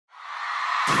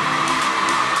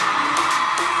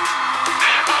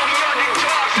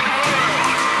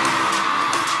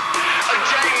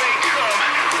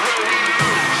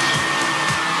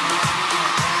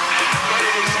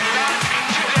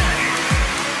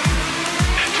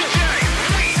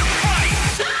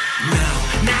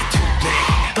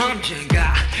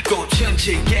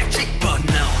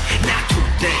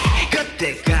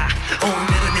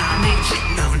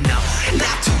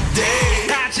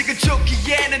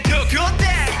그땐 또 그때.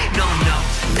 No no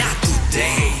not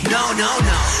today. No no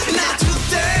no not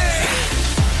today.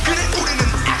 그래 우리는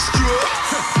extra.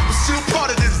 We're still part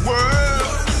of this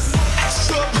world.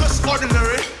 Extra plus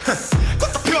ordinary.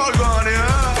 그것도 별거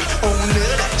아니야.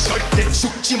 오늘은 절대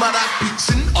죽지 마라.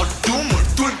 빛은 어둠을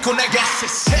뚫고 내게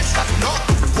세상 너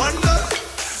wonder.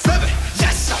 Baby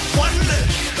yes I wonder.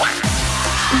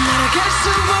 날아갈 수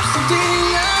없어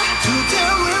뛰어.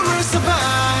 Today we will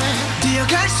survive.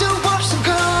 뛰어갈 수 없어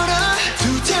걸어.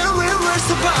 Today we will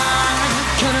survive.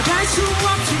 걸어갈 수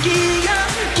없어 기어.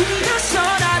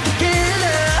 기어서라도 길러.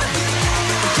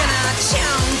 있잖아 청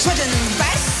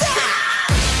발사.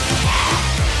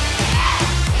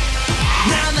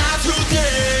 나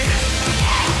today.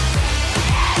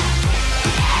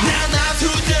 나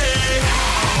today.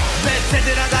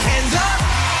 베테들하다 hands up.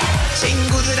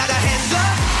 친구들하다 hands up.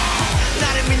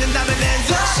 나를 믿는다면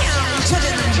hands up. 청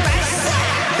발사.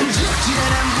 죽지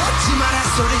않아 묻지 마라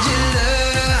소리 질러.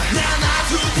 나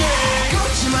today.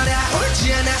 걷지 마라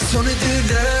울지 않아 손을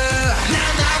들어. 나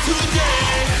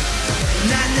today.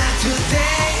 나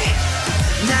today.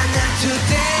 나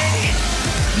today.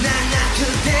 나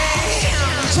today.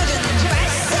 청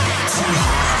발사. Too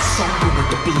hard 성공을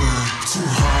떠블린. Too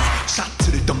hard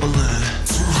샤트를 덤블린.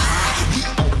 Too hard 네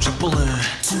엄청 블린.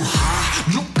 Too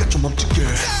hard 누가 좀 멈추게.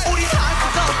 우리 할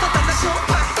것도 없었던 내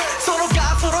소파.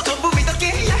 서로가 서로 전부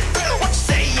믿었기에. What you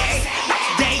say yeah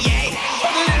day yeah.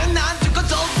 오늘은 난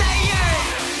죽어도 day yeah.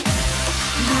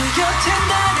 내 곁에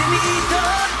나를 믿어.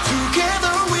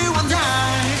 Together we won't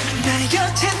die. 내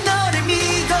곁에 너를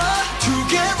믿어.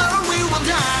 Together we won't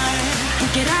die.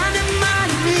 함께라는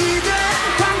말을 믿어.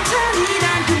 방탄이란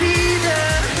그 믿어.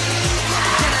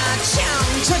 하나 청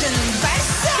젖은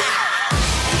발사.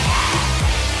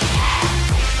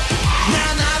 나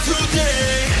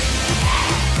today.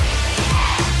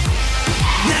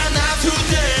 나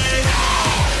today.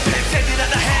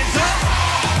 팬들하다 hands up.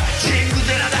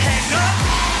 친구들하다 hands up.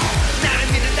 나를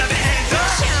믿는다면 hands up.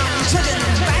 청 젖은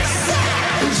발사.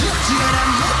 죽지 않아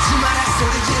묻지 마라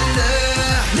소리 질러.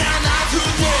 나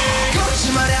today. 걷지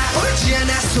마라 울지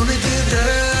않아 손을 들어.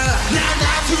 나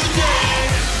today.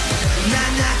 나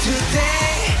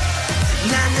today.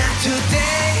 나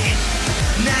today.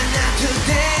 나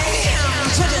today. 청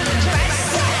젖은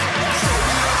발사.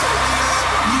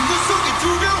 눈 속에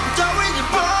두려움 따윈이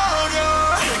버려.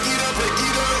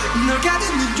 널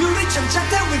가두는 유리창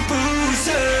작다윈 부숴.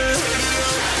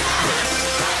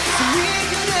 숨이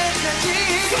그래야지.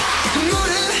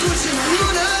 눈물을 굳이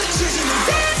무너지지는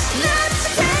That's not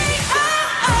today.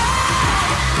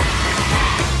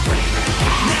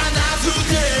 나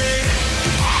today.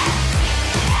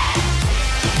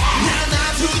 나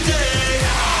today.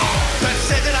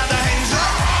 팬들하다 hands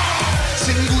up.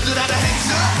 친구들하다 hands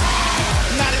up.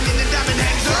 나를 믿는다면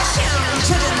hands up.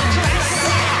 젖은 발사.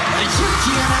 죽지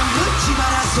않아 묻지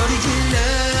마라 소리 질러.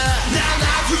 나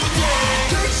today.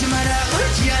 뚫지 마라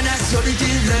울지 않아 소리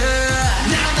질러.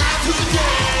 나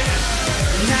today.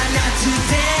 나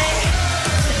today.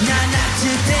 나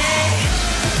today.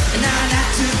 나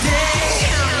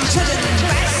today. 젖은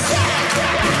발사.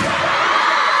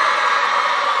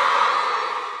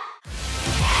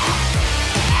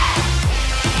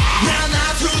 나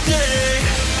today.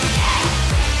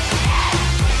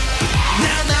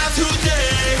 나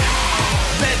today.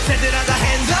 베테들하다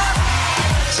hands up.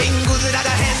 친구들하다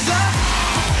hands up.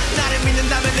 나를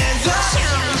믿는다면 hands up.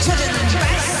 젖은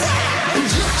발사.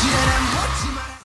 죽지 않아